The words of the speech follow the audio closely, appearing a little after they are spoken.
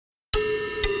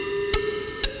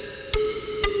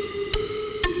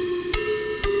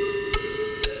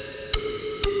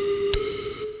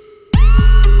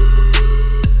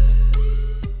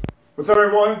What's up,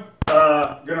 everyone?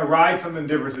 Gonna ride something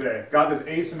different today. Got this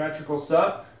asymmetrical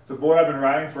SUP. It's a board I've been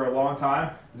riding for a long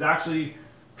time. It's actually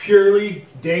purely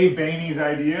Dave Bainey's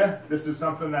idea. This is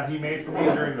something that he made for me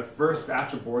during the first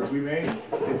batch of boards we made.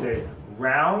 It's a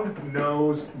round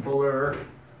nose blur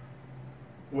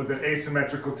with an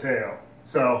asymmetrical tail.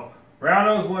 So round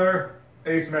nose blur,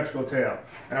 asymmetrical tail.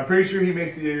 And I'm pretty sure he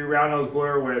makes the round nose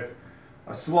blur with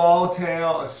a swallow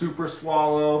tail, a super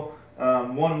swallow,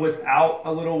 one without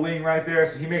a little wing right there.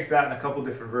 So he makes that in a couple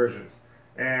different versions.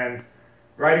 And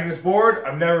riding this board,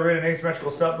 I've never ridden an asymmetrical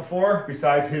SUP before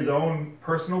besides his own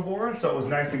personal board, so it was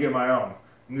nice to get my own.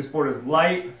 And this board is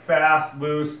light, fast,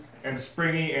 loose, and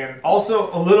springy, and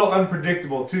also a little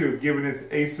unpredictable too, given its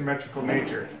asymmetrical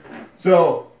nature.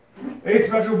 So,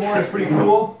 asymmetrical board is pretty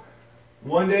cool.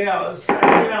 One day I was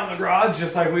hanging out in the garage,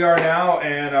 just like we are now,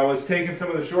 and I was taking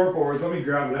some of the short boards. Let me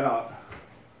grab it out.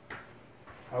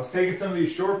 I was taking some of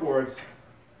these short boards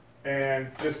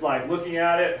and just like looking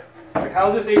at it, like,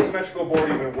 how does this asymmetrical board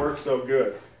even work so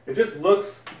good? It just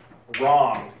looks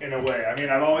wrong in a way. I mean,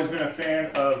 I've always been a fan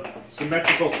of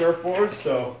symmetrical surfboards,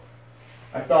 so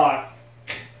I thought,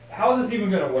 how is this even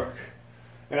going to work?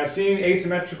 And I've seen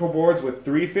asymmetrical boards with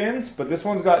 3 fins, but this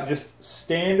one's got just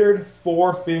standard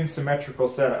 4-fin symmetrical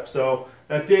setup. So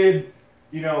that did,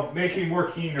 make me more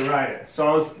keen to ride it. So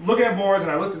I was looking at boards, and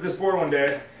I looked at this board one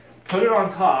day, put it on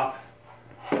top,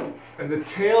 and the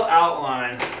tail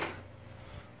outline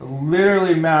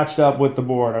literally matched up with the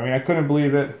board. I mean, I couldn't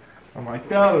believe it. I'm like,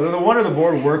 no wonder the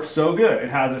board works so good. It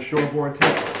has a short board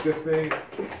tail. This thing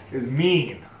is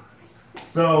mean.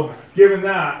 So, given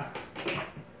that,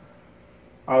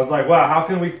 I was like, wow, how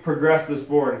can we progress this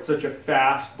board? It's such a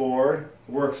fast board.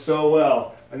 It works so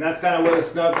well. And that's kind of where the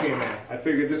snub came in. I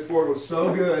figured this board was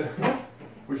so good,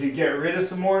 we could get rid of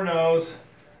some more nose,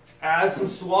 add some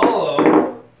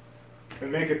swallow,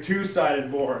 and make a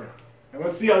 2-sided board. And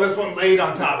let's see how this one laid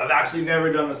on top. I've actually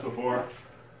never done this before.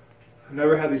 I've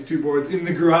never had these 2 boards in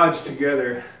the garage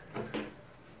together.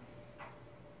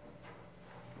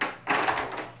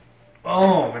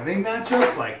 Oh, and they match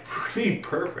up like pretty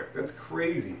perfect. That's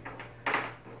crazy.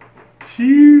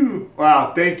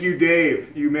 Wow, thank you,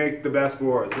 Dave. You make the best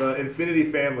boards. The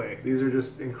Infinity family. These are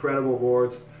just incredible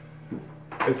boards.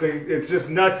 It's just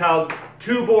nuts how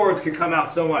 2 boards can come out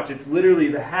so much. It's literally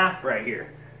the half right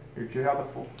here.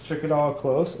 Check it all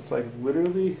close. It's like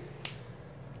literally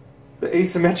the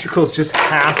asymmetrical is just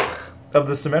half of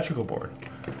the symmetrical board.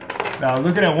 Now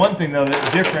looking at one thing though, the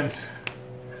difference,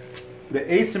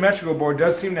 the asymmetrical board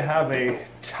does seem to have a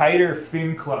tighter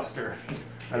fin cluster,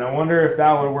 and I wonder if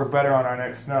that would work better on our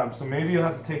next snub. So maybe you'll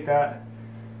have to take that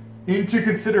into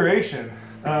consideration.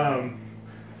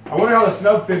 I wonder how the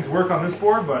snub fins work on this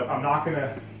board, but I'm not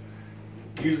gonna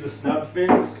use the snub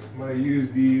fins. I'm gonna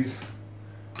use these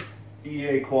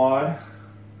EA quad.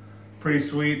 Pretty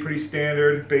sweet, pretty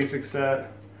standard, basic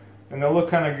set. And they'll look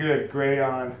kind of good, gray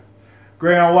on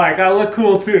white. Gotta look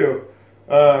cool too.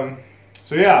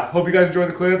 So yeah, hope you guys enjoyed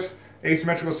the clips.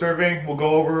 Asymmetrical surfing. We'll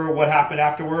go over what happened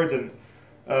afterwards, and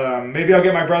maybe I'll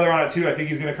get my brother on it too. I think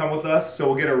he's gonna come with us. So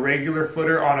we'll get a regular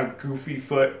footer on a goofy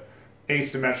foot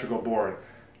asymmetrical board.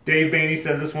 Dave Bainey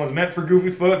says this one's meant for goofy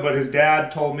foot, but his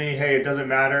dad told me, hey, it doesn't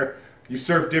matter. You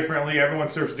surf differently. Everyone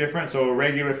surfs different, so a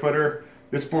regular footer,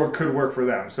 this board could work for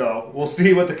them. So we'll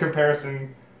see what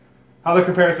how the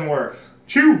comparison works.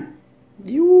 Chew!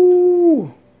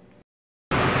 You.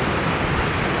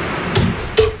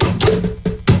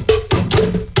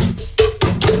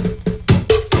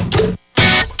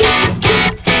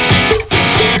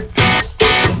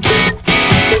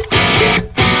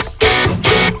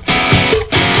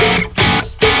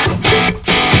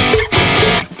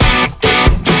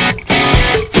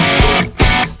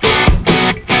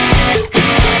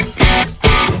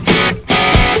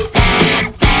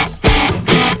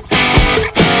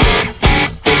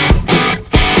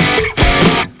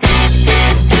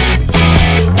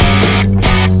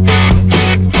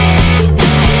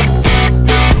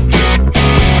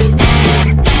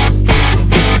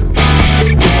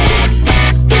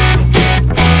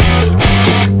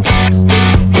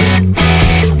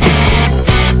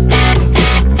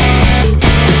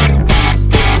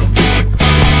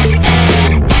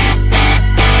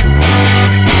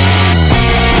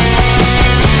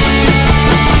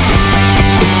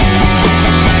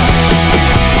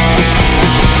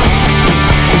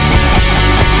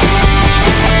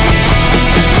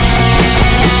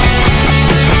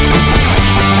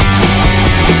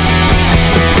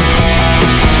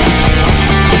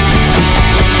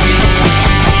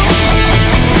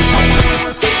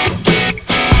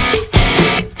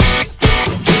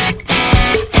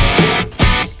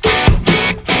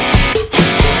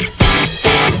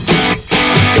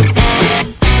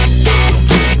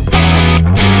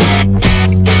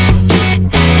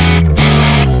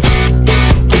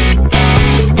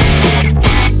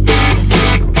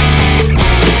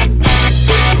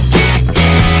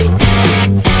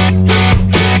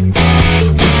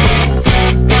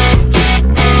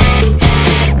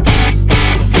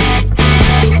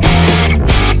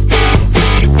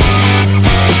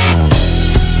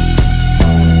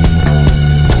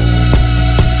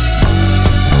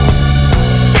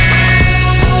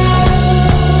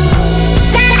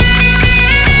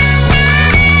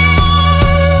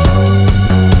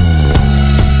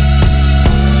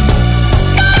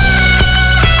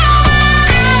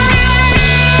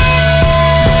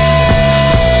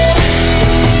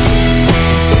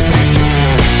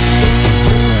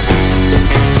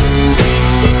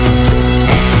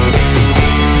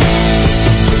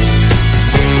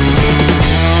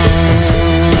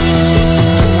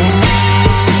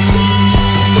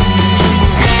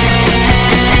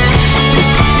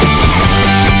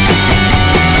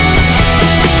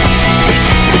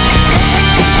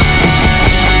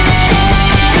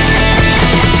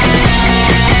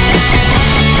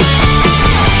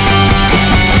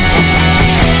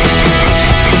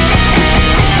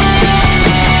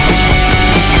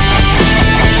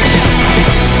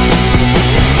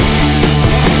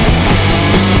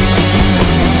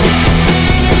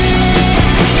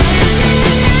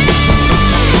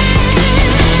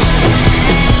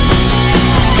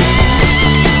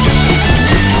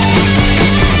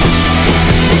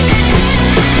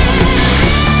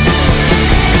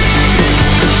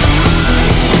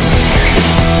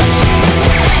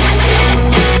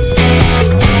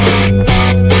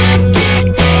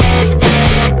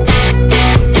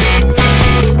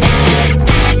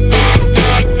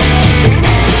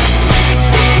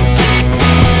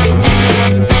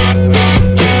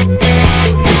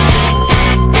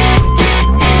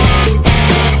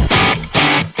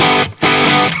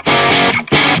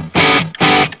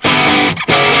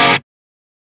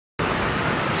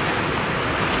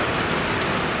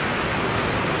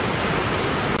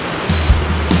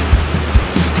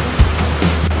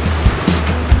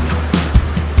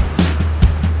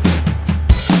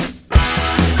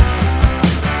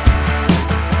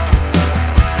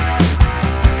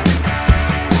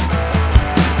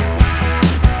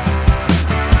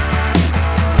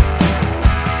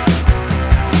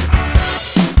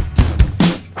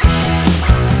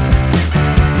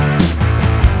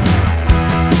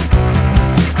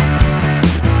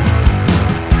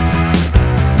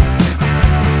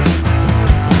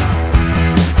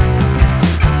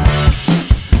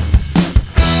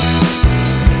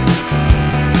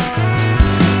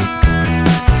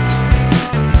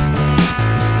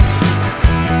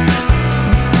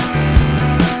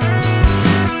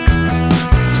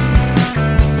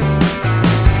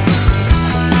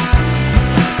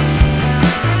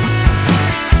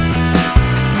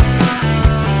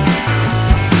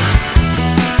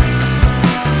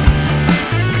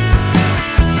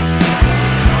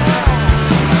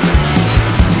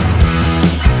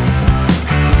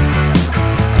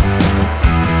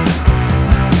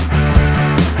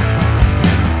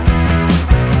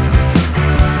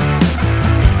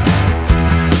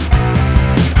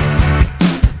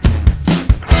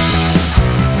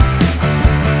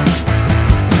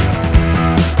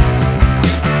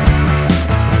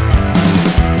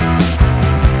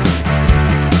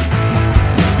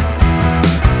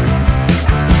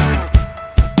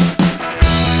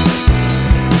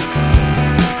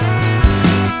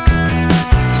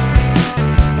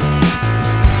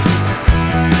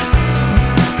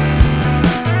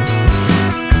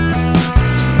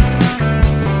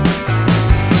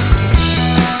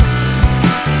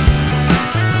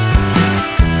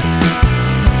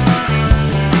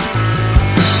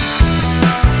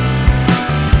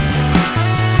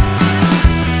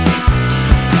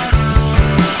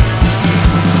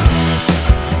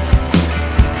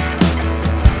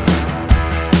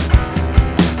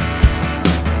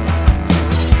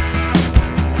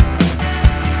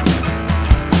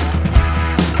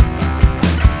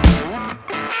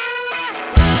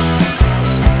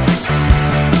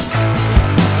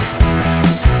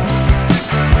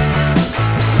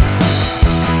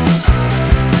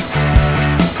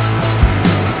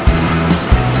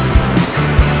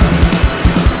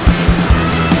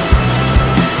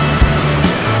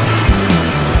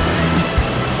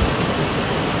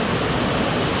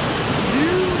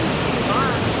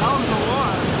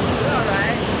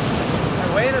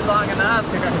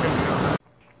 up.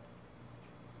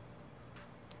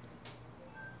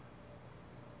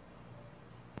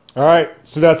 All right,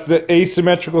 so that's the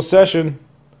asymmetrical session.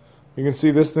 You can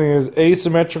see this thing is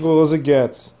asymmetrical as it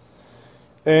gets.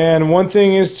 And one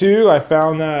thing is too, I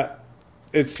found that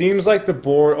it seems like the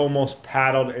board almost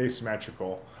paddled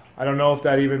asymmetrical. I don't know if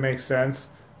that even makes sense,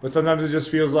 but sometimes it just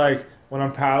feels like when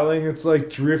I'm paddling, it's like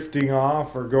drifting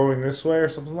off or going this way or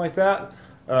something like that.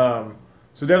 So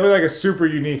definitely like a super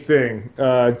unique thing.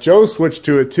 Joe switched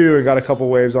to it too and got a couple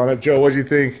waves on it. Joe, what'd you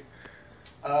think?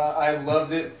 I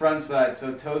loved it front side,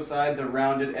 so toe side, the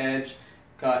rounded edge,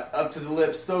 got up to the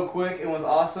lips so quick and was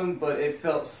awesome, but it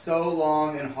felt so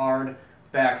long and hard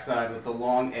backside with the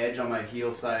long edge on my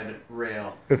heel side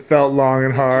rail. It felt long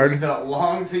and hard. It just felt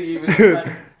long to even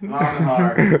long and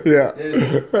hard. Yeah.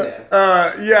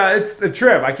 Yeah, it's a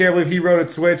trip. I can't believe he wrote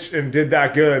it switch and did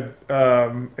that good,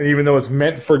 and even though it's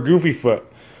meant for goofy foot.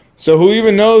 So who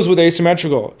even knows with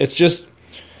asymmetrical? It's just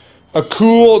a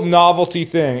cool novelty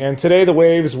thing. And today the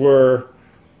waves were,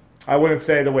 I wouldn't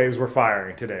say the waves were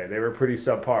firing today. They were pretty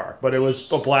subpar. But it was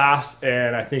a blast,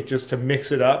 and I think just to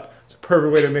mix it up, it's a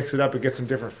perfect way to mix it up and get some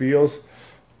different feels.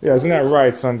 Yeah, isn't that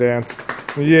right, Sundance?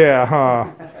 Yeah, huh?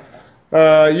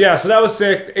 Yeah, so that was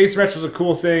sick. Asymmetrical is a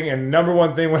cool thing, and number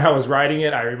one thing when I was riding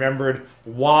it, I remembered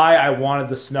why I wanted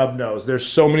the snub nose. There's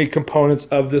so many components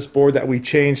of this board that we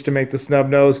changed to make the snub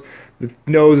nose. The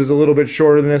nose is a little bit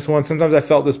shorter than this one. Sometimes I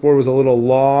felt this board was a little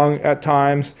long at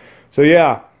times. So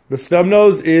yeah, the snub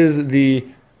nose is the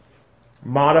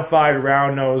modified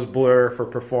round nose blur for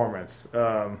performance.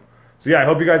 So yeah, I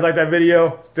hope you guys like that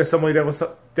video. It's just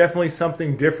definitely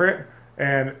something different,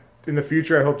 and in the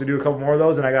future I hope to do a couple more of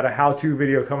those, and I got a how-to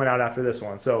video coming out after this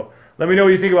one. So let me know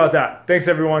what you think about that. Thanks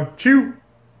everyone. Chew!